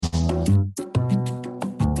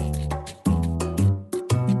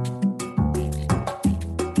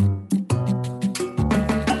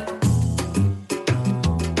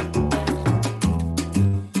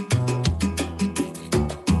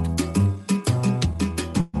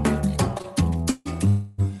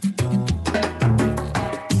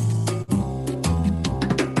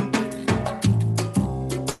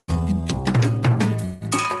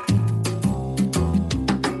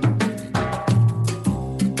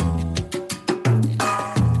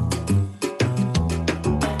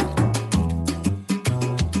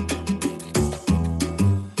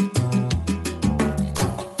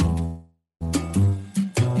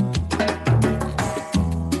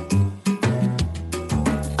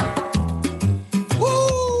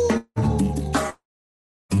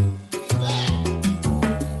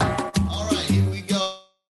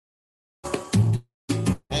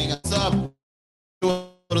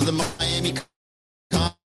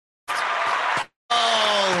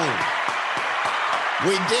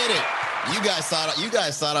We did it. You guys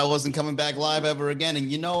thought I wasn't coming back live ever again.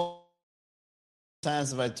 And you know, times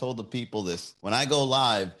have I told the people this? When I go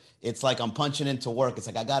live, it's like I'm punching into work. It's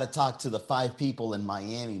like I got to talk to the 5 people in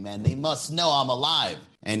Miami, man. They must know I'm alive.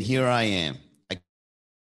 And here I am.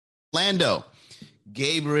 Orlando,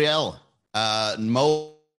 Gabriel,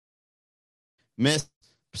 Mo, Miss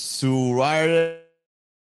Suraya,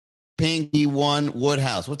 Pinky One,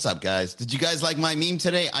 Woodhouse. What's up, guys? Did you guys like my meme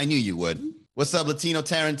today? I knew you would. What's up, Latino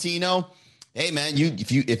Tarantino? Hey, man,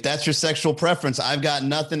 if that's your sexual preference, I've got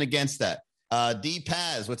nothing against that. D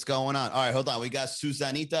Paz, what's going on? All right, hold on. We got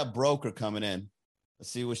Susanita Broker coming in.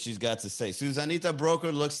 Let's see what she's got to say. Susanita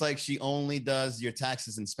Broker looks like she only does your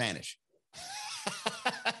taxes in Spanish.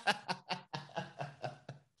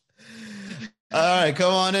 All right,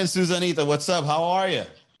 come on in, Susanita. What's up? How are you?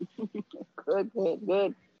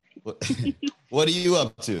 Good. What are you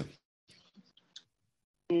up to?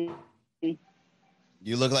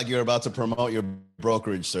 You look like you're about to promote your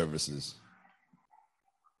brokerage services.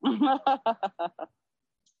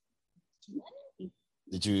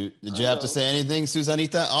 Did you have to say anything,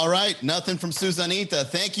 Susanita? All right, nothing from Susanita.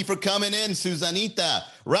 Thank you for coming in, Susanita.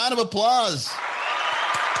 Round of applause.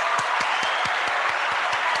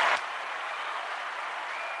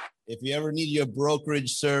 If you ever need your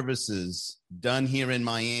brokerage services done here in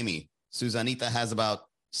Miami, Susanita has about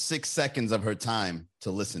 6 seconds of her time to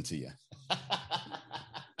listen to you.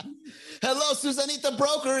 Hello, Susanita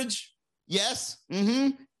Brokerage. Yes.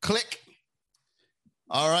 Click.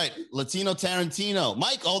 All right. Latino Tarantino.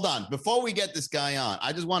 Mike, hold on. Before we get this guy on,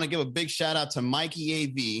 I just want to give a big shout out to Mikey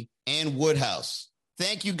AV and Woodhouse.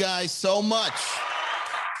 Thank you guys so much.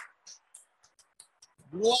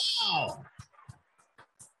 Wow.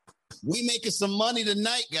 We making some money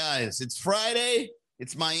tonight, guys. It's Friday.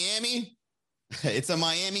 It's Miami. It's a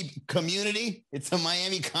Miami community. It's a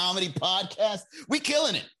Miami comedy podcast. We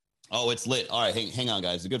killing it. Oh, it's lit. All right, hang on,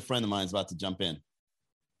 guys. A good friend of mine is about to jump in.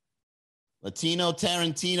 Latino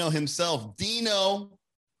Tarantino himself, Dino.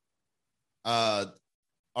 All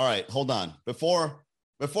right, hold on. Before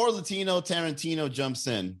Latino Tarantino jumps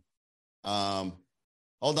in,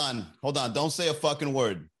 hold on. Don't say a fucking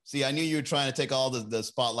word. See, I knew you were trying to take all the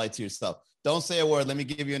spotlight to yourself. Don't say a word. Let me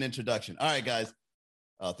give you an introduction. All right, guys.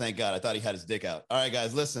 Oh, thank God. I thought he had his dick out. All right,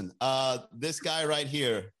 guys, listen. This guy right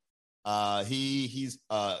here,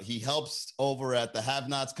 he helps over at the Have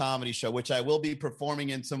Nots Comedy Show, which I will be performing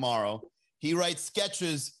in tomorrow. He writes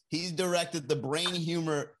sketches. He's directed the Brain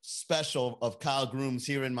Humor special of Kyle Grooms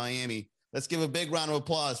here in Miami. Let's give a big round of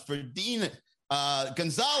applause for Dean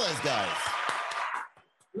Gonzalez, guys.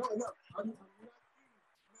 No, I'm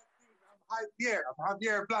Javier. I'm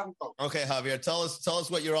Javier Blanco. Okay, Javier, tell us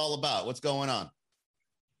what you're all about. What's going on?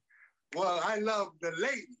 Well, I love the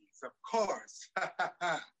ladies, of course.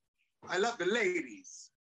 I love the ladies,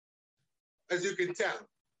 as you can tell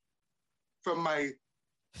from my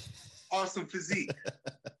awesome physique.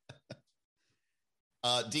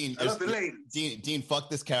 Dean, I love the ladies. Dean, fuck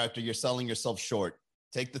this character. You're selling yourself short.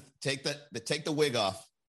 Take the wig off.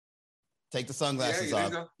 Take the sunglasses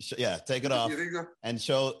off. Yeah, take it off and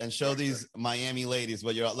show these Miami ladies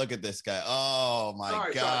what you're. Look at this guy. Oh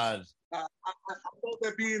my God. I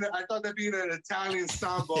thought that being an Italian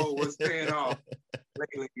sambo was paying off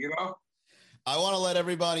lately, you know? I want to let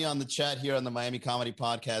everybody on the chat here on the Miami Comedy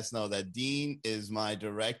Podcast know that Dean is my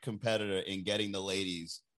direct competitor in getting the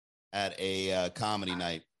ladies at a comedy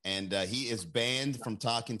night. And he is banned from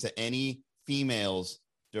talking to any females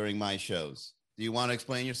during my shows. Do you want to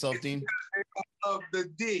explain yourself, Dean? They love the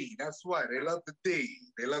D. That's what. They love the D.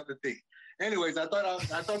 Anyways, I thought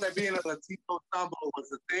that being a Latino sambo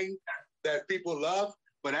was a thing that people love,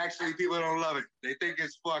 but actually people don't love it. They think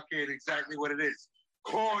it's fucking exactly what it is.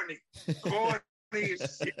 Corny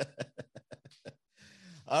as shit.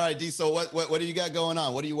 All right, D. So what do you got going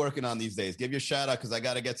on? What are you working on these days? Give your shout out because I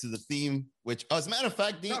got to get to the theme. Which, as a matter of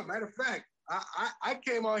fact, D. No, matter of fact, I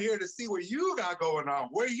came on here to see what you got going on.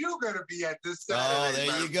 Where you gonna be at this Saturday?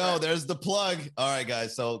 Oh, there you go. There's the plug. All right,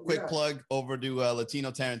 guys. So quick plug over to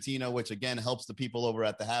Latino Tarantino, which again helps the people over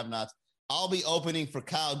at the Have Nots. I'll be opening for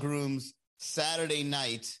Kyle Grooms Saturday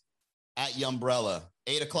night at Umbrella,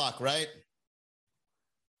 8:00, right?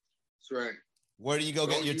 That's right. Where do you go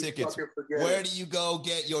get your tickets? Where do you go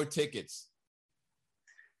get your tickets?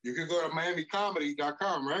 You can go to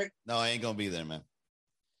MiamiComedy.com, right? No, I ain't gonna be there, man.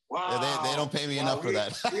 Wow. They don't pay me enough for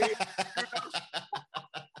that.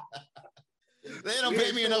 They don't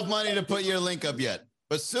pay me enough money to put your link up yet.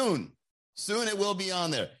 But soon it will be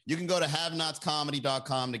on there. You can go to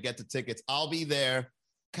havenotscomedy.com to get the tickets. I'll be there.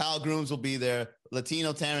 Kyle Grooms will be there.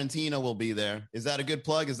 Latino Tarantino will be there. Is that a good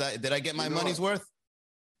plug? Did I get my money's worth?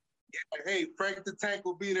 Hey, Frank the Tank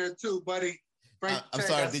will be there too, buddy. Frank I'm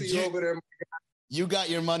Tank, sorry. I see you over there. You got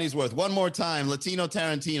your money's worth. One more time, Latino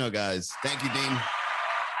Tarantino, guys. Thank you, Dean.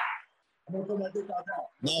 I'm gonna put my dick out now.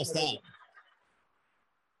 No, stop.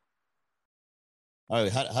 All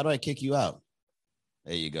right, how do I kick you out?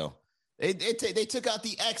 There you go. They took out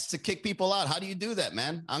the X to kick people out. How do you do that,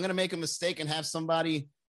 man? I'm gonna make a mistake and have somebody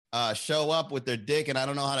show up with their dick, and I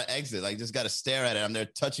don't know how to exit. I just got to stare at it. I'm there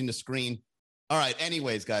touching the screen. All right.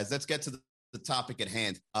 Anyways, guys, let's get to the topic at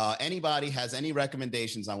hand. Anybody has any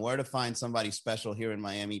recommendations on where to find somebody special here in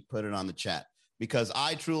Miami? Put it on the chat, because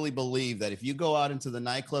I truly believe that if you go out into the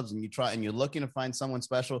nightclubs and you're looking to find someone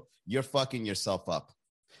special, you're fucking yourself up.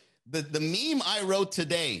 The meme I wrote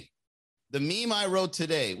today,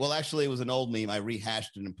 well, actually, it was an old meme. I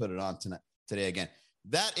rehashed it and put it on today again.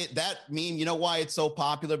 That meme, you know why it's so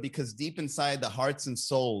popular? Because deep inside the hearts and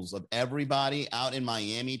souls of everybody out in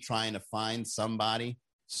Miami trying to find somebody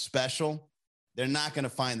special, they're not going to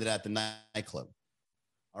find it at the nightclub.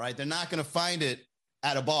 All right? They're not going to find it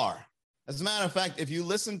at a bar. As a matter of fact, if you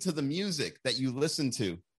listen to the music that you listen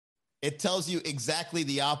to, it tells you exactly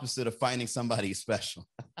the opposite of finding somebody special.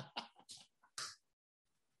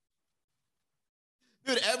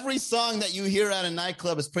 Dude, every song that you hear at a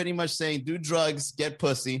nightclub is pretty much saying, do drugs, get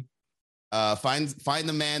pussy, find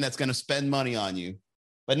the man that's going to spend money on you.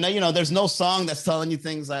 But no, there's no song that's telling you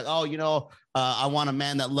things like, oh, I want a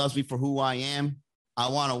man that loves me for who I am. I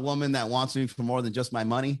want a woman that wants me for more than just my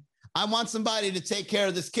money. I want somebody to take care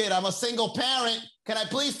of this kid. I'm a single parent. Can I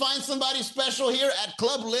please find somebody special here at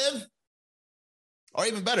Club Live? Or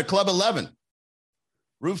even better, Club 11.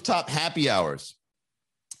 Rooftop happy hours.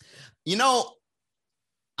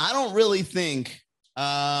 I don't really think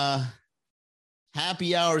happy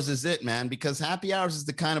hours is it, man, because happy hours is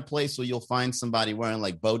the kind of place where you'll find somebody wearing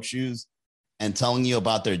like boat shoes and telling you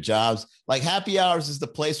about their jobs. Like happy hours is the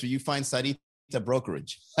place where you find Sarita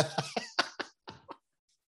brokerage.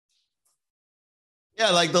 Yeah,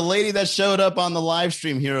 like the lady that showed up on the live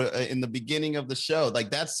stream here in the beginning of the show. Like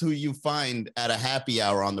that's who you find at a happy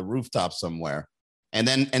hour on the rooftop somewhere. And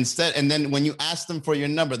then when you ask them for your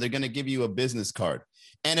number, they're going to give you a business card.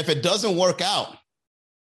 And if it doesn't work out,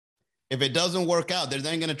 they're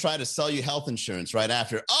then going to try to sell you health insurance right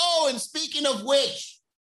after. Oh, and speaking of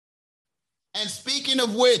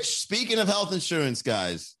health insurance,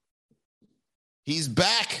 guys, he's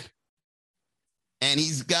back. And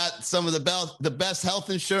he's got some of the best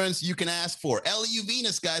health insurance you can ask for. LU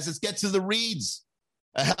Venus, guys, let's get to the reads.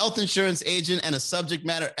 A health insurance agent and a subject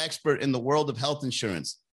matter expert in the world of health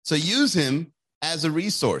insurance. So use him as a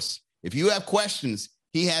resource. If you have questions,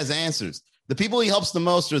 he has answers. The people he helps the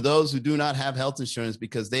most are those who do not have health insurance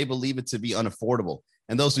because they believe it to be unaffordable,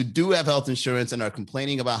 and those who do have health insurance and are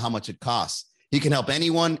complaining about how much it costs. He can help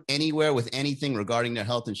anyone, anywhere with anything regarding their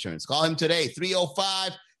health insurance. Call him today,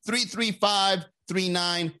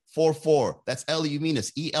 305-335-3944. That's LU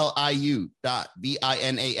Venus, ELIU.VINAS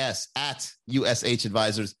at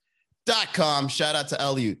USHadvisors.com. Shout out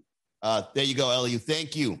to LU. There you go, LU.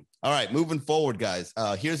 Thank you. All right, moving forward, guys.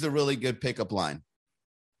 Here's a really good pickup line.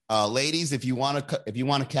 Ladies, if you want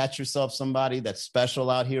to catch yourself somebody that's special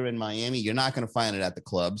out here in Miami, you're not going to find it at the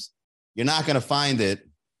clubs. You're not going to find it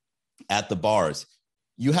at the bars.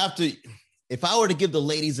 You have to. If I were to give the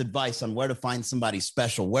ladies advice on where to find somebody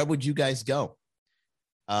special, where would you guys go?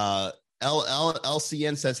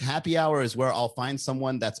 LCN says happy hour is where I'll find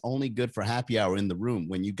someone that's only good for happy hour in the room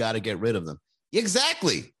when you got to get rid of them.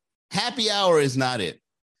 Exactly. Happy hour is not it.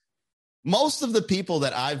 Most of the people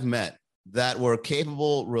that I've met that were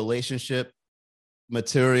capable relationship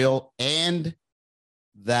material and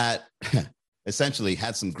that essentially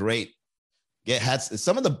had some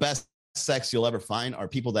some of the best sex you'll ever find are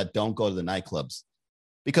people that don't go to the nightclubs,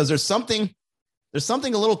 because there's something a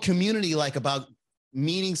little community like about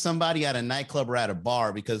meeting somebody at a nightclub or at a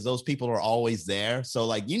bar, because those people are always there. So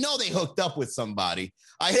like, they hooked up with somebody.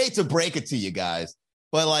 I hate to break it to you guys,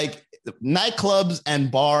 but like nightclubs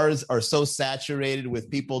and bars are so saturated with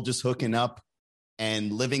people just hooking up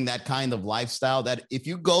and living that kind of lifestyle that if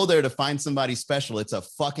you go there to find somebody special, it's a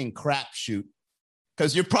fucking crapshoot,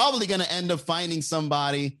 because you're probably going to end up finding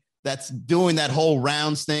somebody that's doing that whole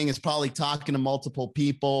rounds thing, is probably talking to multiple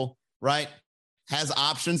people, right? Has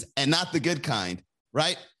options and not the good kind,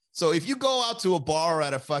 right? So if you go out to a bar or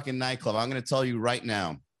at a fucking nightclub, I'm going to tell you right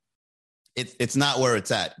now, it's not where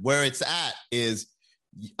it's at. Where it's at is,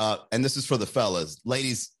 and this is for the fellas.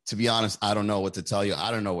 Ladies, to be honest, I don't know what to tell you.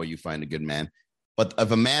 I don't know where you find a good man. But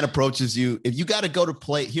if a man approaches you, if you got to go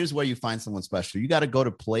to here's where you find someone special. You got to go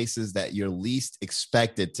to places that you're least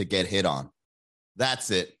expected to get hit on.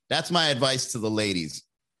 That's it. That's my advice to the ladies.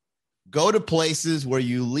 Go to places where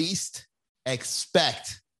you least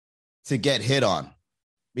expect to get hit on,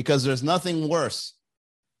 because there's nothing worse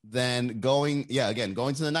than going to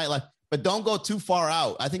the nightlife, but don't go too far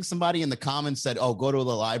out. I think somebody in the comments said, oh, go to the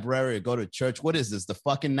library or go to church. What is this, the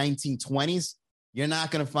fucking 1920s? You're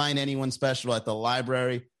not going to find anyone special at the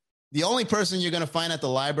library. The only person you're going to find at the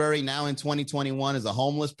library now in 2021 is a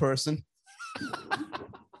homeless person.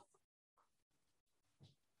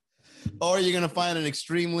 Or you're going to find an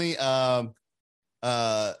extremely a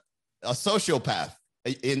sociopath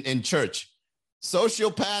in church.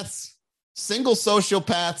 Sociopaths, single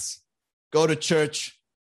sociopaths, go to church.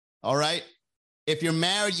 All right. If you're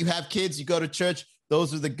married, you have kids, you go to church.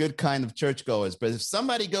 Those are the good kind of churchgoers. But if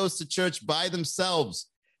somebody goes to church by themselves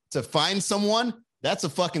to find someone, that's a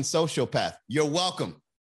fucking sociopath. You're welcome.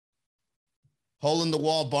 Hole in the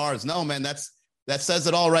wall bars. No, man, that says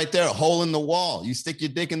it all right there. A hole in the wall. You stick your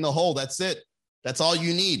dick in the hole. That's it. That's all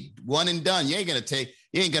you need. One and done. You ain't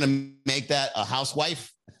gonna make that a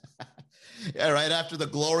housewife. Yeah, right after the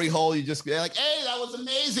glory hole, you just like, hey, that was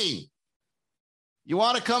amazing. You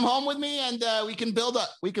want to come home with me and we can build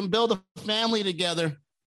a family together.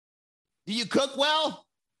 Do you cook well?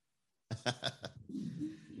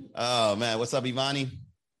 Oh man, what's up, Ivani?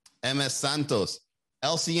 MS Santos.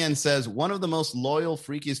 LCN says, one of the most loyal,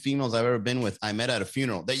 freakiest females I've ever been with, I met at a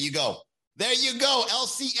funeral. There you go. There you go,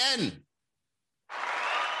 LCN.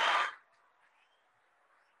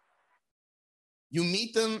 You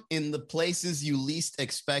meet them in the places you least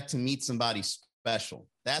expect to meet somebody special.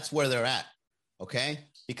 That's where they're at, okay?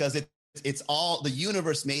 Because it's all, the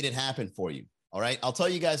universe made it happen for you, all right? I'll tell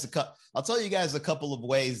you guys a couple of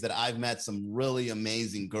ways that I've met some really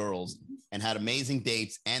amazing girls and had amazing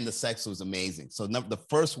dates, and the sex was amazing. So the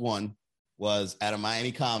first one was at a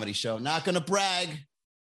Miami comedy show. Not gonna brag,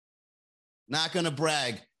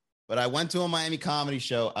 but I went to a Miami comedy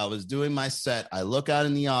show. I was doing my set. I look out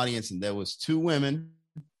in the audience and there was two women,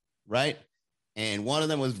 right? And one of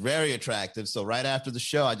them was very attractive. So right after the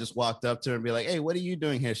show, I just walked up to her and be like, hey, what are you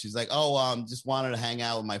doing here? She's like, oh, just wanted to hang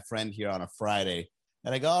out with my friend here on a Friday.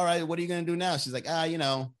 And I go, all right, what are you going to do now? She's like, I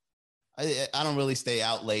don't really stay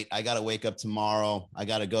out late. I got to wake up tomorrow. I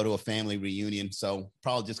got to go to a family reunion. So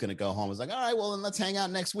probably just going to go home. I was like, all right, well, then let's hang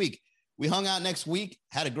out next week. We hung out next week,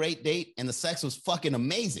 had a great date, and the sex was fucking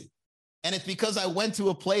amazing. And it's because I went to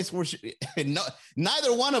a place where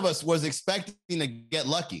neither one of us was expecting to get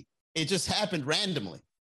lucky. It just happened randomly.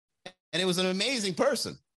 And it was an amazing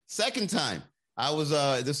person. Second time,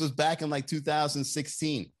 this was back in like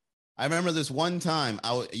 2016. I remember this one time,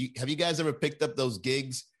 have you guys ever picked up those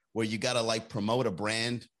gigs where you got to like promote a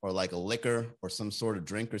brand or like a liquor or some sort of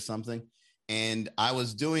drink or something? And I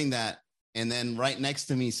was doing that. And then right next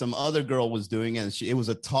to me, some other girl was doing it. And it was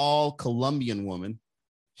a tall Colombian woman.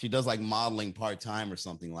 She does like modeling part-time or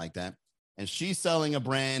something like that. And she's selling a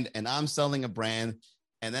brand and I'm selling a brand.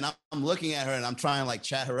 And then I'm looking at her and I'm trying to like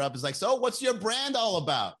chat her up. It's like, so what's your brand all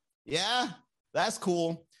about? Yeah, that's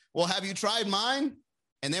cool. Well, have you tried mine?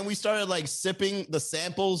 And then we started like sipping the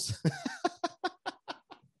samples.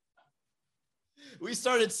 We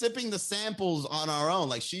started sipping the samples on our own.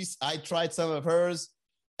 Like I tried some of hers.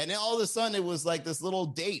 And then all of a sudden it was like this little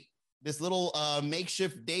date, this little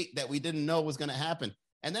makeshift date that we didn't know was going to happen.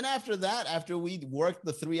 And then after that, after we worked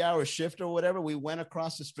the 3-hour shift or whatever, we went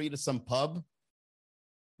across the street to some pub.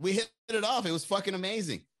 We hit it off. It was fucking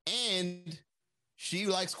amazing. And she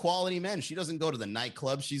likes quality men. She doesn't go to the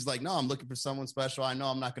nightclub. She's like, no, I'm looking for someone special. I know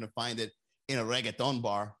I'm not going to find it in a reggaeton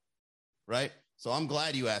bar, right? So I'm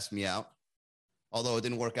glad you asked me out, although it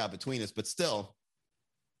didn't work out between us. But still,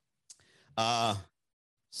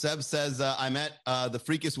 Seb says, I met the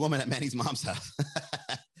freakiest woman at Manny's mom's house.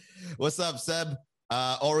 What's up, Seb?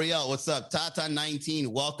 Oriel, what's up? Tata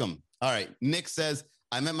 19, welcome. All right. Nick says,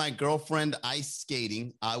 I met my girlfriend ice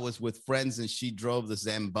skating. I was with friends and she drove the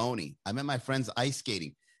Zamboni. I met my friends ice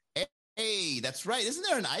skating. Hey, that's right. Isn't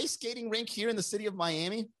there an ice skating rink here in the city of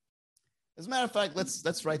Miami? As a matter of fact,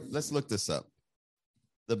 let's look this up.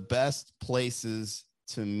 The best places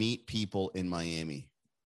to meet people in Miami.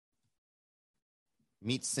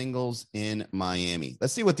 Meet singles in Miami.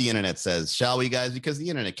 Let's see what the internet says, shall we, guys? Because the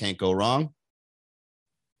internet can't go wrong.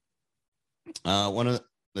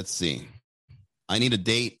 Let's see. I need a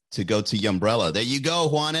date to go to Umbrella. There you go,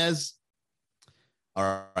 Juanes.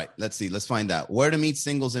 All right, let's see. Let's find out. Where to meet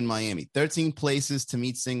singles in Miami. 13 places to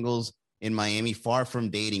meet singles in Miami far from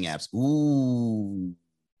dating apps. Ooh.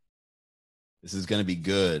 This is going to be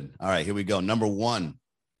good. All right, here we go. Number 1.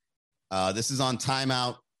 This is on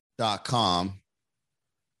timeout.com.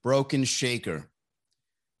 Broken Shaker.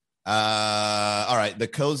 All right. The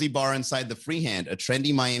Cozy Bar inside the Freehand, a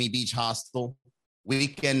trendy Miami Beach hostel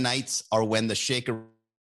Weekend nights are when the shaker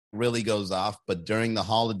really goes off, but during the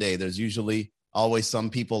holiday, there's usually always some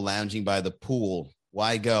people lounging by the pool.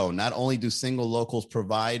 Why go? Not only do single locals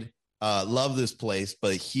love this place,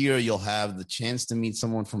 but here you'll have the chance to meet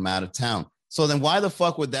someone from out of town. So then why the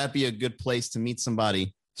fuck would that be a good place to meet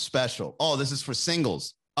somebody special? Oh, this is for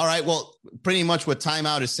singles. All right, well, pretty much what Time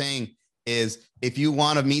Out is saying is if you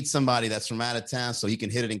want to meet somebody that's from out of town so you can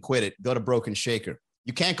hit it and quit it, go to Broken Shaker.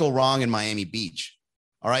 You can't go wrong in Miami Beach.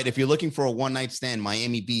 All right, if you're looking for a one-night stand,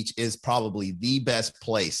 Miami Beach is probably the best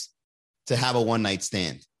place to have a one-night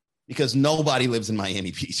stand because nobody lives in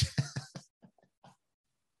Miami Beach.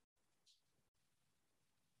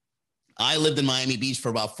 I lived in Miami Beach for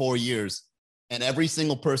about 4 years, and every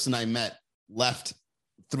single person I met left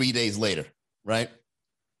 3 days later, right?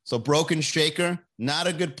 So Broken Shaker, not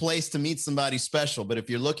a good place to meet somebody special, but if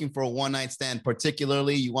you're looking for a one-night stand,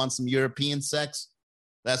 particularly you want some European sex,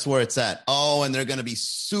 that's where it's at. Oh, and they're going to be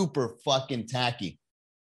super fucking tacky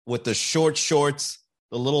with the short shorts,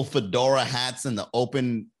 the little fedora hats, and the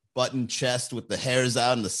open button chest with the hairs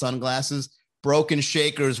out and the sunglasses. Broken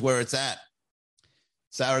Shaker is where it's at.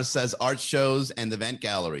 Sarah says art shows and event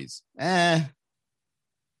galleries. I'm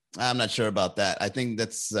not sure about that. I think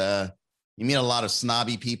that's you meet a lot of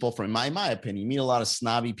snobby people. From my opinion, you meet a lot of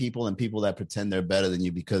snobby people and people that pretend they're better than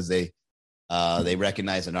you because they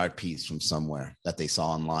recognize an art piece from somewhere that they saw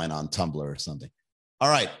online on Tumblr or something. All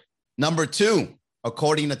right. Number 2,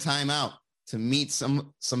 according to Time Out, to meet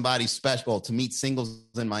somebody special, to meet singles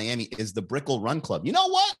in Miami is the Brickell Run Club. You know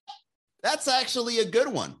what? That's actually a good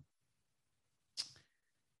one.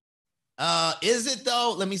 Is it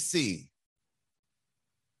though? Let me see.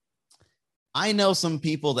 I know some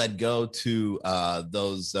people that go to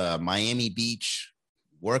those Miami Beach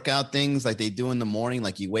workout things like they do in the morning.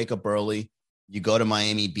 Like you wake up early, you go to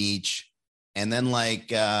Miami Beach, and then like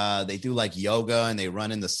they do like yoga and they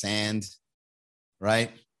run in the sand,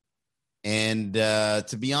 right? And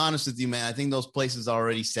to be honest with you, man, I think those places are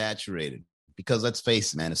already saturated because let's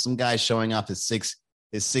face it, man, if some guy's showing off his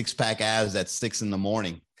six-pack abs at 6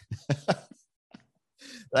 a.m,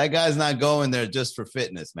 that guy's not going there just for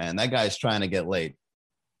fitness, man. That guy's trying to get laid.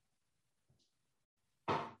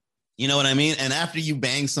 You know what I mean? And after you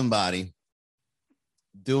bang somebody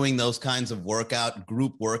doing those kinds of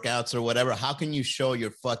group workouts or whatever, how can you show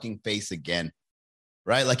your fucking face again?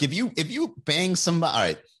 Right? Like if you bang somebody, all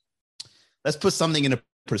right, let's put something into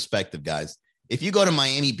perspective, guys. If you go to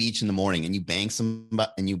Miami Beach in the morning and you bang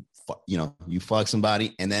somebody and you fuck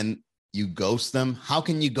somebody and then you ghost them, how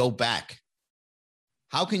can you go back?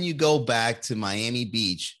 How can you go back to Miami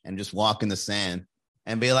Beach and just walk in the sand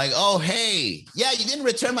and be like, oh, hey, yeah, you didn't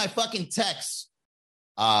return my fucking text.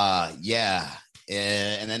 Yeah.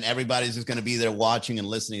 And then everybody's just going to be there watching and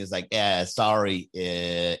listening. It's like, yeah, sorry,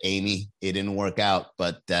 Amy, it didn't work out,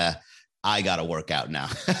 but I got to work out now.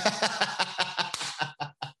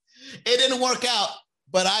 It didn't work out,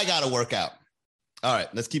 but I got to work out. All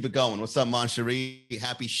right, let's keep it going. What's up, Moncherie?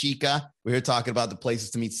 Happy Chica. We're here talking about the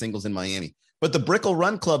places to meet singles in Miami. But the Brickell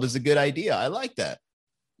Run Club is a good idea. I like that.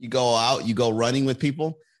 You go out, you go running with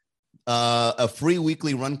people. A free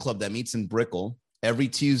weekly run club that meets in Brickell every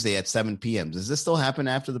Tuesday at 7 p.m. Does this still happen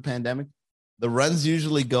after the pandemic? The runs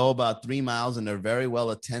usually go about 3 miles and they're very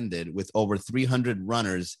well attended with over 300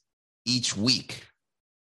 runners each week.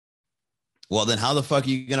 Well, then how the fuck are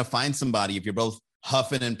you going to find somebody if you're both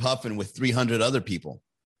huffing and puffing with 300 other people,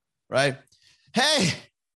 right? Hey,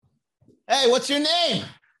 what's your name?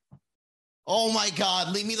 Oh my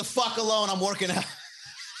God, leave me the fuck alone. I'm working out.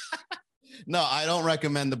 No, I don't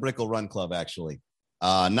recommend the Brickell Run Club, actually.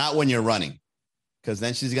 Not when you're running, because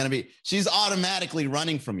then she's automatically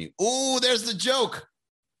running from you. Ooh, there's the joke.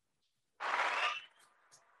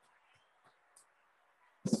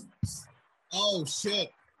 Oh, shit.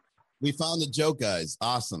 We found the joke, guys.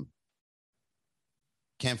 Awesome.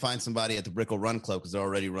 Can't find somebody at the Brickell Run Club because they're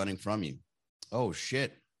already running from you. Oh,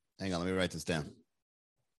 shit. Hang on, let me write this down.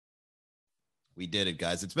 We did it,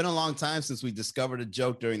 guys. It's been a long time since we discovered a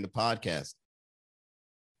joke during the podcast.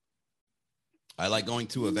 I like going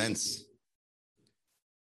to events.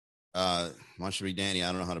 Moncherie Danny,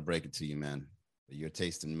 I don't know how to break it to you, man. But you're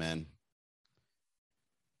tasting men.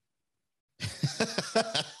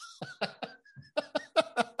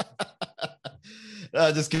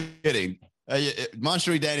 Just kidding.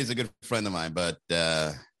 Moncherie Danny is a good friend of mine, but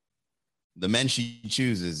the men she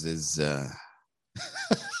chooses is...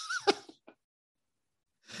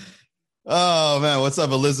 Oh, man. What's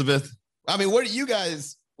up, Elizabeth? I mean, where do you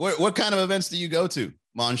guys... What kind of events do you go to,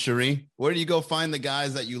 Moncherie? Where do you go find the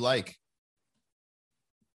guys that you like?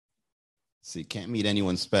 Let's see, can't meet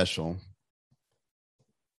anyone special.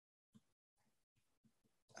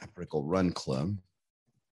 Brickell Run Club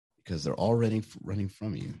because they're already running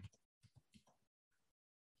from you.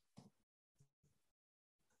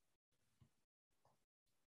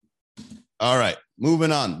 All right,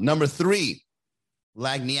 moving on. Number 3,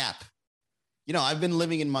 Lagniappe. You know, I've been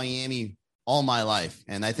living in Miami all my life,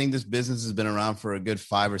 and I think this business has been around for a good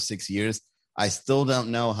 5 or 6 years. I still don't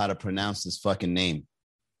know how to pronounce this fucking name.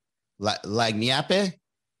 Lagniappe?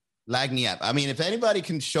 Lagniappe. I mean, if anybody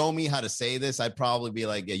can show me how to say this, I'd probably be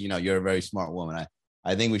like, you know, you're a very smart woman.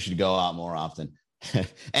 I think we should go out more often.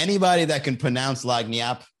 Anybody that can pronounce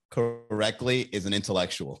Lagniappe correctly is an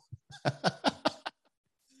intellectual.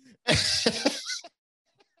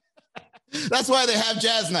 That's why they have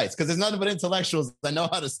jazz nights, because there's nothing but intellectuals that know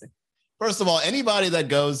how to sing. First of all, anybody that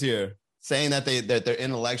goes here saying that they're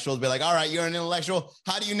intellectuals, be like, all right, you're an intellectual.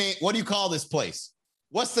 What do you call this place?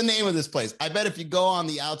 What's the name of this place? I bet if you go on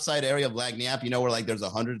the outside area of Lagniappe, you know, where like there's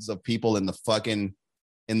hundreds of people in the fucking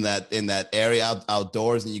in that area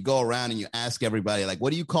outdoors, and you go around and you ask everybody, like,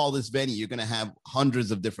 what do you call this venue? You're gonna have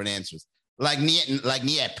hundreds of different answers.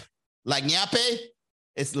 Lagniappe.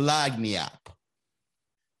 It's Lagniappe.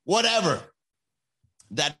 Whatever.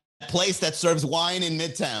 That place that serves wine in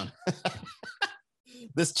Midtown.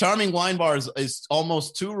 This charming wine bar is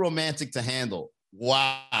almost too romantic to handle.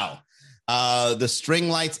 Wow. The string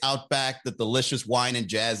lights out back, the delicious wine and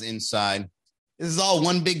jazz inside. This is all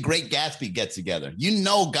one big Great Gatsby get together. You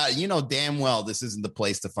know damn well this isn't the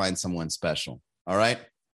place to find someone special. All right.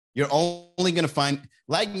 You're only going to find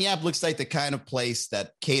Lagniappe looks like the kind of place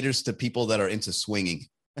that caters to people that are into swinging.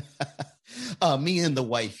 Me and the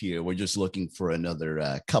wife here, we're just looking for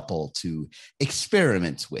another couple to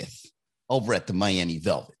experiment with over at the Miami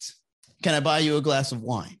Velvet. Can I buy you a glass of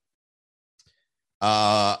wine?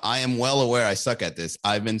 I am well aware I suck at this.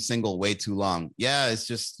 I've been single way too long. Yeah, it's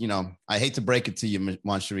just, you know, I hate to break it to you,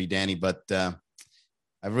 Mon Cherie Danny, but I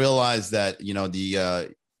realized that, you know,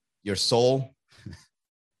 your soul,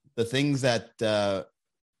 the things that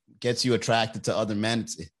gets you attracted to other men,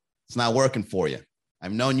 it's not working for you.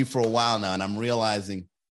 I've known you for a while now, and I'm realizing,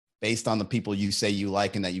 based on the people you say you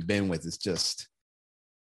like and that you've been with, it's just,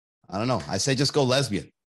 I don't know. I say just go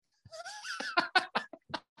lesbian.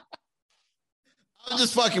 I'm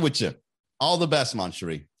just fucking with you. All the best, Mon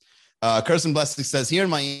Cherie. Kirsten Blessing says, here in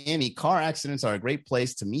Miami, car accidents are a great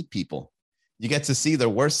place to meet people. You get to see their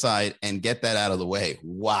worst side and get that out of the way.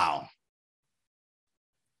 Wow.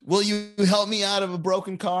 Will you help me out of a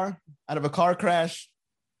broken car, out of a car crash?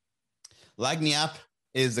 Lagniappe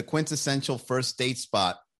is the quintessential first date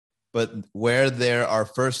spot, but where there are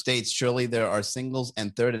first dates, surely there are singles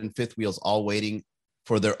and third and fifth wheels all waiting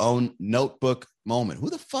for their own notebook moment. Who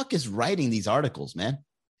the fuck is writing these articles, man?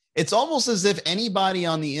 It's almost as if anybody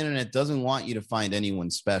on the internet doesn't want you to find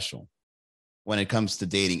anyone special when it comes to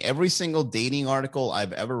dating. Every single dating article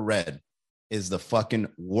I've ever read is the fucking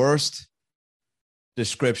worst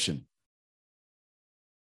description.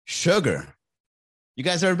 Sugar. You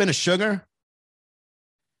guys ever been to Sugar?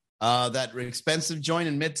 That expensive joint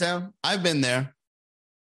in Midtown? I've been there.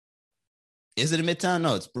 Is it in Midtown?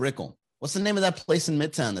 No, it's Brickell. What's the name of that place in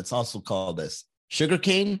Midtown that's also called this? Sugar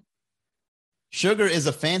Cane? Sugar is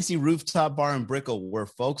a fancy rooftop bar in Brickell where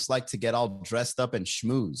folks like to get all dressed up and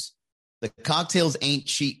schmooze. The cocktails ain't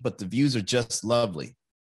cheap, but the views are just lovely.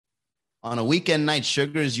 On a weekend night,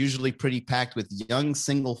 Sugar is usually pretty packed with young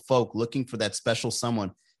single folk looking for that special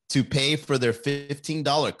someone to pay for their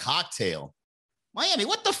 $15 cocktail. Miami,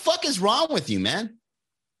 what the fuck is wrong with you, man?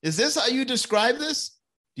 Is this how you describe this?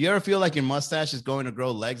 Do you ever feel like your mustache is going to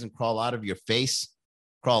grow legs and crawl off your face?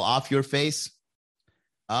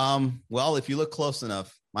 Well, if you look close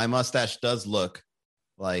enough, my mustache does look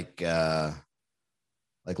like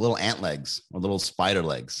little ant legs or little spider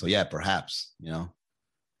legs. So yeah, perhaps, you know,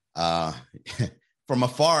 from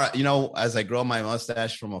afar, you know, as I grow my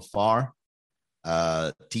mustache from afar,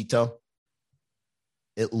 Tito,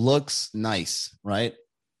 it looks nice, right?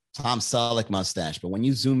 Tom Selleck mustache. But when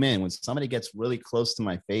you zoom in, when somebody gets really close to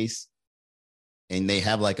my face and they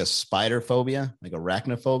have like a spider phobia, like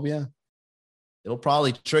arachnophobia, it'll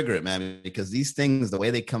probably trigger it, man, because these things, the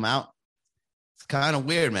way they come out, it's kind of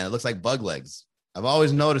weird, man. It looks like bug legs. I've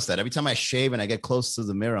always noticed that. Every time I shave and I get close to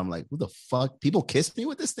the mirror, I'm like, who the fuck? People kiss me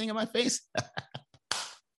with this thing in my face?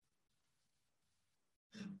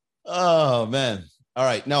 Oh, man. All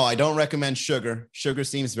right. No, I don't recommend Sugar. Sugar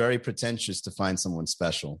seems very pretentious to find someone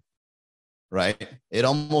special, right? It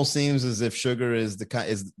almost seems as if Sugar is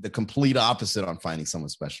the complete opposite on finding someone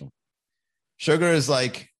special. Sugar is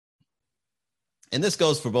like, and this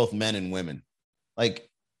goes for both men and women. Like,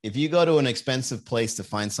 if you go to an expensive place to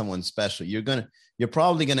find someone special, you're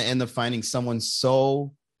probably gonna end up finding someone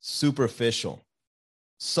so superficial,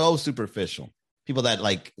 So superficial. People that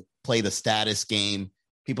like play the status game,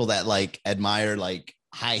 people that like admire like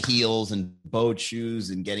high heels and boat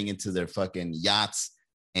shoes and getting into their fucking yachts.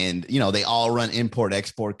 And, you know, they all run import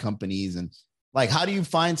export companies. And like, how do you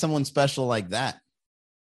find someone special like that?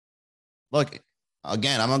 Look,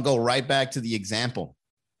 again, I'm going to go right back to the example.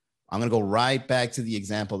 I'm going to go right back to the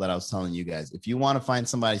example that I was telling you guys. If you want to find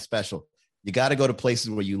somebody special, you got to go to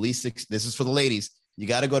places where you least, this is for the ladies. You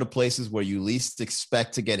got to go to places where you least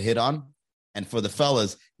expect to get hit on. And for the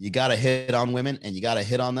fellas, you got to hit on women and you got to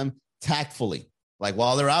hit on them tactfully. Like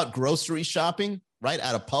while they're out grocery shopping, right,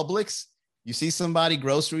 at a Publix, you see somebody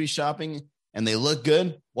grocery shopping and they look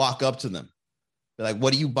good, walk up to them. Be like,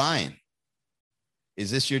 what are you buying? Is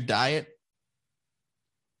this your diet?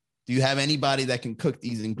 Do you have anybody that can cook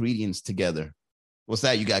these ingredients together? What's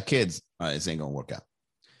that? You got kids? All right, this ain't going to work out.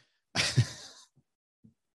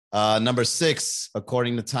 Number 6,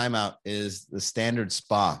 according to Timeout, is the standard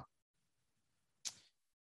spa.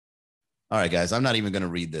 All right, guys, I'm not even going to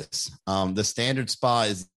read this. The standard spa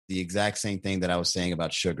is the exact same thing that I was saying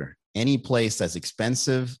about sugar. Any place that's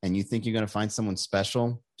expensive and you think you're going to find someone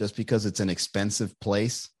special just because it's an expensive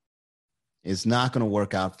place is not going to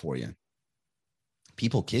work out for you.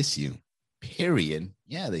 People kiss you, period.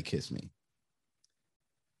 Yeah, they kiss me.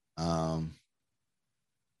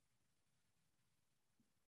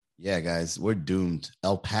 Yeah, guys, we're doomed.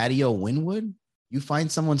 El Patio, Wynwood? You find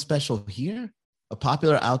someone special here? A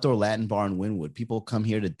popular outdoor Latin bar in Wynwood. People come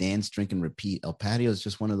here to dance, drink, and repeat. El Patio is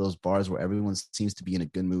just one of those bars where everyone seems to be in a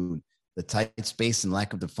good mood. The tight space and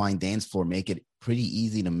lack of defined dance floor make it pretty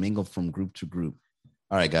easy to mingle from group to group.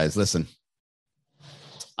 All right, guys, listen.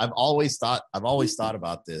 I've always thought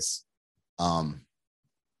about this.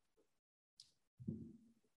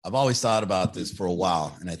 I've always thought about this for a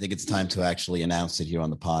while, and I think it's time to actually announce it here on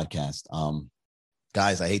the podcast.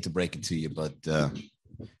 Guys, I hate to break it to you, but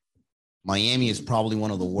Miami is probably one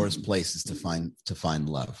of the worst places to find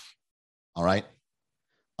love. All right.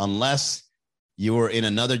 Unless you were in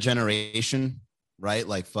another generation, right?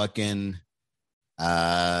 Like fucking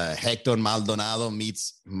Hector Maldonado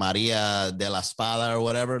meets Maria de la Espada or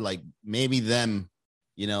whatever. Like maybe them,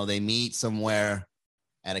 you know, they meet somewhere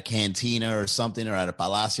at a cantina or something, or at a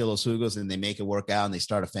Palacio Los Jugos, and they make it work out and they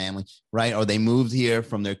start a family, right? Or they moved here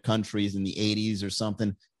from their countries in the 80s or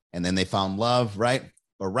something, and then they found love, right?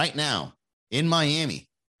 But right now in Miami,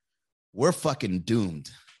 we're fucking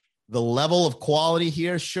doomed. The level of quality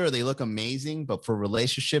here, sure, they look amazing, but for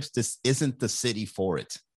relationships, this isn't the city for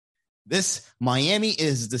it. Miami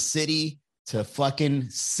is the city to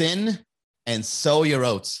fucking sin and sow your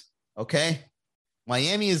oats, okay?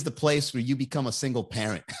 Miami is the place where you become a single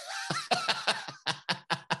parent.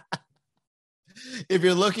 If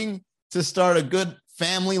you're looking to start a good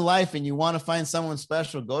family life and you want to find someone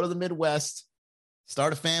special, go to the Midwest,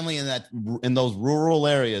 start a family in those rural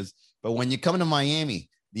areas. But when you come to Miami,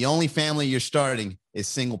 the only family you're starting is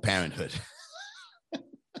single parenthood.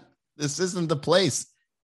 This isn't the place.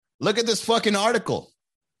 Look at this fucking article.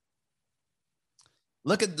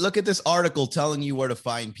 Look at this article telling you where to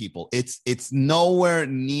find people. It's nowhere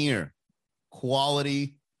near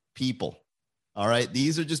quality people. All right.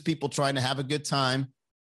 These are just people trying to have a good time,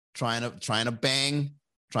 trying to bang,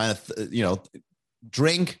 trying to,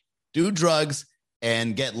 drink, do drugs,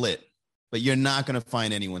 and get lit. But you're not going to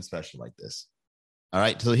find anyone special like this. All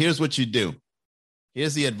right. So here's what you do.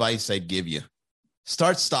 Here's the advice I'd give you.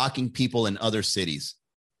 Start stalking people in other cities.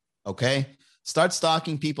 Okay. Start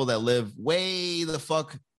stalking people that live way the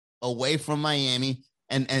fuck away from Miami,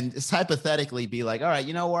 and just hypothetically be like, all right,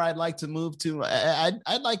 you know where I'd like to move to?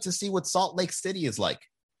 I'd like to see what Salt Lake City is like.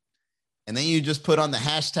 And then you just put on the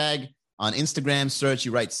hashtag on Instagram search,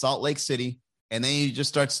 you write Salt Lake City, and then you just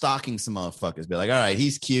start stalking some motherfuckers. Be like, all right,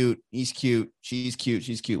 he's cute, she's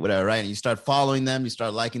cute, whatever, right? And you start following them, you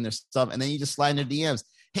start liking their stuff, and then you just slide in their DMs.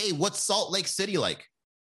 Hey, what's Salt Lake City like?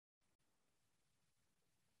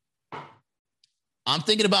 I'm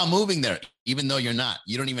thinking about moving there, even though you're not.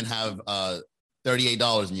 You don't even have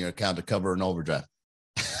 $38 in your account to cover an overdraft.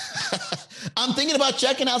 I'm thinking about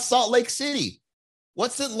checking out Salt Lake City.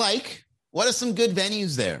 What's it like? What are some good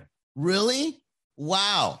venues there? Really?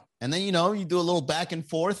 Wow. And then, you do a little back and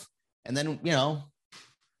forth. And then,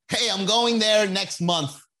 hey, I'm going there next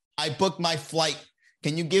month. I booked my flight.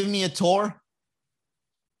 Can you give me a tour?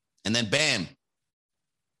 And then bam,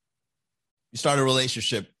 you start a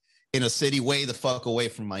relationship in a city way the fuck away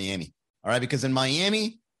from Miami. All right. Because in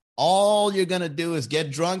Miami, all you're going to do is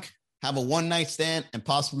get drunk, have a one-night stand, and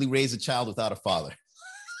possibly raise a child without a father.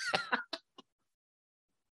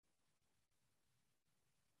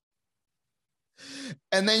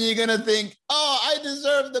 And then you're going to think, oh, I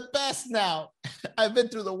deserve the best now. I've been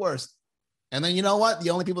through the worst. And then you know what? The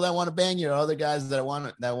only people that want to bang you are other guys that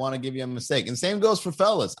want to give you a mistake. And same goes for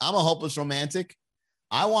fellas. I'm a hopeless romantic.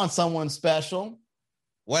 I want someone special.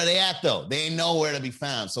 Where are they at, though? They ain't nowhere to be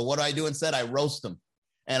found. So what do I do instead? I roast them.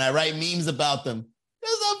 And I write memes about them.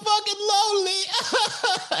 Because I'm fucking lonely.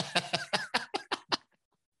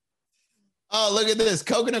 Oh, look at this.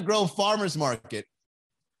 Coconut Grove Farmers Market.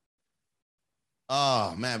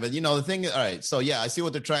 Oh, man. But, the thing is, all right. So, yeah, I see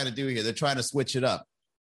what they're trying to do here. They're trying to switch it up,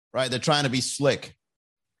 right? They're trying to be slick.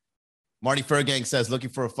 Marty Furgang says, looking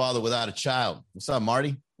for a father without a child. What's up,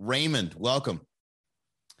 Marty? Raymond, welcome.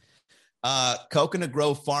 Coconut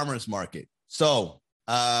Grove Farmers Market. So,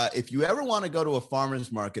 if you ever want to go to a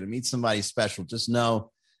farmer's market and meet somebody special, just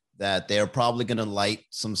know that they're probably going to light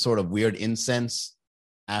some sort of weird incense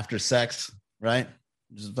after sex, right?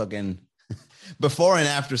 Just fucking before and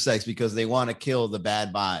after sex because they want to kill the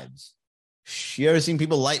bad vibes. You ever seen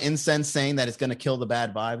people light incense saying that it's going to kill the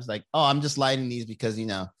bad vibes? Like, oh, I'm just lighting these because,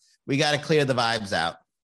 we got to clear the vibes out.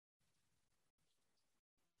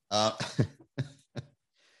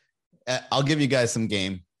 I'll give you guys some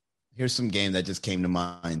game. Here's some game that just came to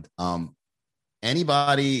mind. I've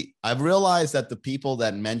realized that the people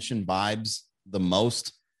that mention vibes the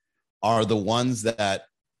most are the ones that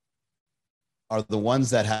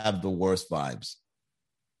have the worst vibes.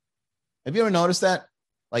 Have you ever noticed that?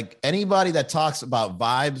 Like anybody that talks about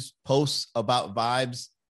vibes, posts about vibes,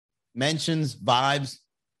 mentions vibes,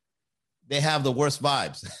 they have the worst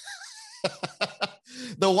vibes.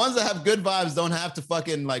 The ones that have good vibes don't have to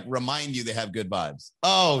fucking like remind you they have good vibes.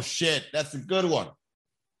 Oh shit, that's a good one.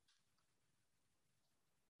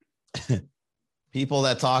 People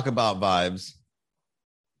that talk about vibes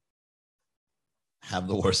have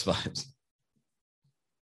the worst vibes.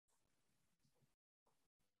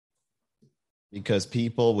 Because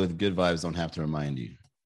people with good vibes don't have to remind you.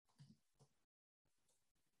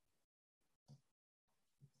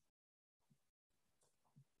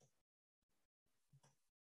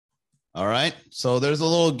 All right. So there's a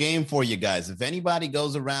little game for you guys. If anybody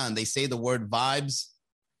goes around, they say the word vibes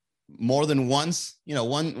more than once,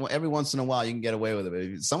 every once in a while you can get away with it. But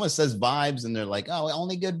if someone says vibes and they're like, oh,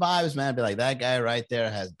 only good vibes, man, I'd be like, that guy right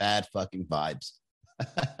there has bad fucking vibes.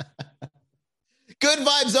 Good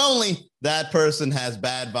vibes only. That person has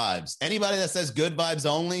bad vibes. Anybody that says good vibes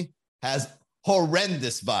only has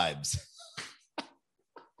horrendous vibes.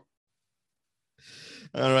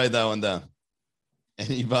 I'll write that one down.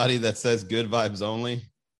 Anybody that says good vibes only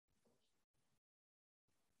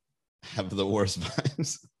have the worst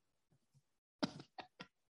vibes.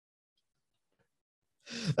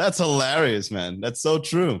 That's hilarious, man. That's so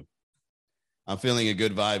true. I'm feeling a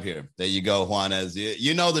good vibe here. There you go, Juanez.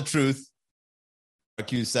 You know the truth.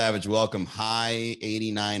 RQ Savage, welcome. High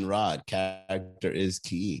 89 Rod. Character is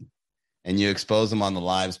key. And you expose them on the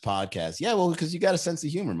Lives podcast. Yeah, well, because you got a sense of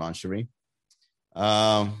humor, Moncherie.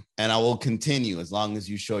 And I will continue as long as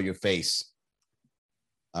you show your face.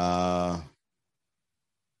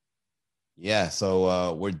 Yeah,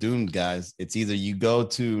 so we're doomed, guys. It's either you go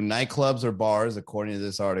to nightclubs or bars, according to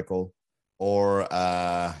this article, or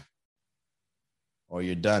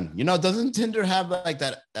you're done. Doesn't Tinder have like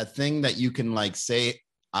that thing that you can like say,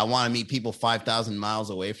 I want to meet people 5,000 miles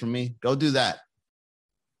away from me? Go do that.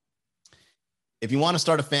 If you want to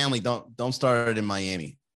start a family, don't start it in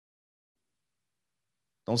Miami.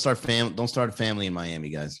 Don't start a family in Miami,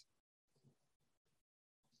 guys.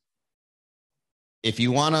 If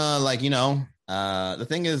you want to the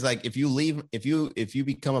thing is like, if you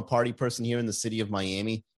become a party person here in the city of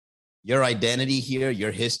Miami, your identity here,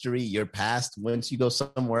 your history, your past, once you go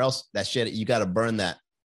somewhere else, that shit, you got to burn that.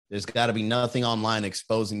 There's got to be nothing online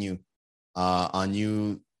exposing you on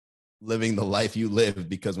you living the life you live,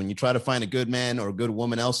 because when you try to find a good man or a good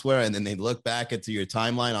woman elsewhere, and then they look back into your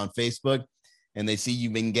timeline on Facebook and they see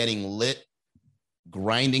you've been getting lit,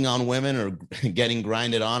 grinding on women or getting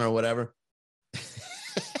grinded on or whatever,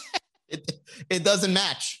 it doesn't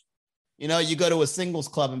match. You go to a singles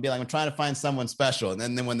club and be like, I'm trying to find someone special.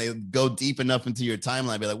 And then when they go deep enough into your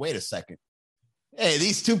timeline, be like, wait a second. Hey,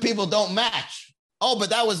 these two people don't match. Oh,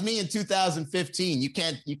 but that was me in 2015. You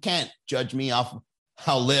can't judge me off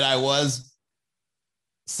how lit I was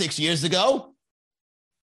 6 years ago.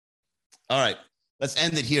 All right, let's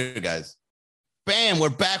end it here, guys. Bam, we're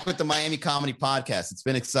back with the Miami Comedy Podcast. It's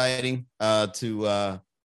been exciting to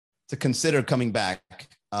consider coming back.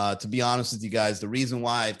 To be honest with you guys, the reason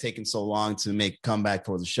why I've taken so long to make a comeback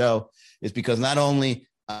for the show is because not only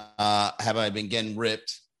have I been getting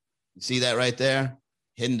ripped, you see that right there,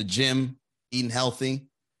 hitting the gym, eating healthy,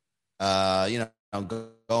 going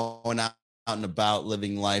out and about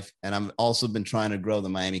living life. And I've also been trying to grow the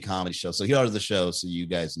Miami Comedy Show. So here are the shows so you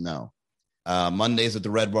guys know. Mondays at the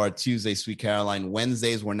Red Bar, Tuesday, Sweet Caroline.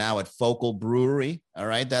 Wednesdays, we're now at Focal Brewery. All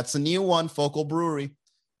right, that's a new one, Focal Brewery.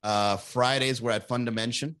 Fridays, we're at Fun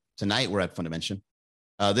Dimension. Tonight, we're at Fun Dimension.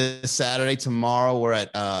 This Saturday, tomorrow, we're at,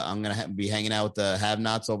 I'm going to be hanging out with the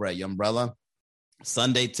Have-Nots over at Umbrella.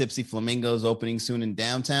 Sunday, Tipsy Flamingos opening soon in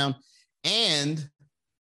downtown. And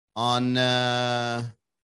on, yeah,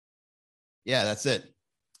 that's it.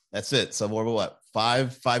 That's it. So we're what,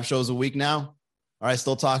 five shows a week now? All right,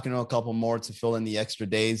 still talking to a couple more to fill in the extra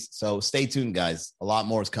days. So stay tuned, guys. A lot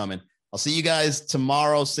more is coming. I'll see you guys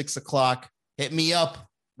tomorrow, 6 o'clock. Hit me up.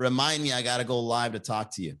 Remind me I got to go live to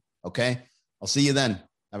talk to you. Okay? I'll see you then.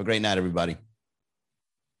 Have a great night, everybody.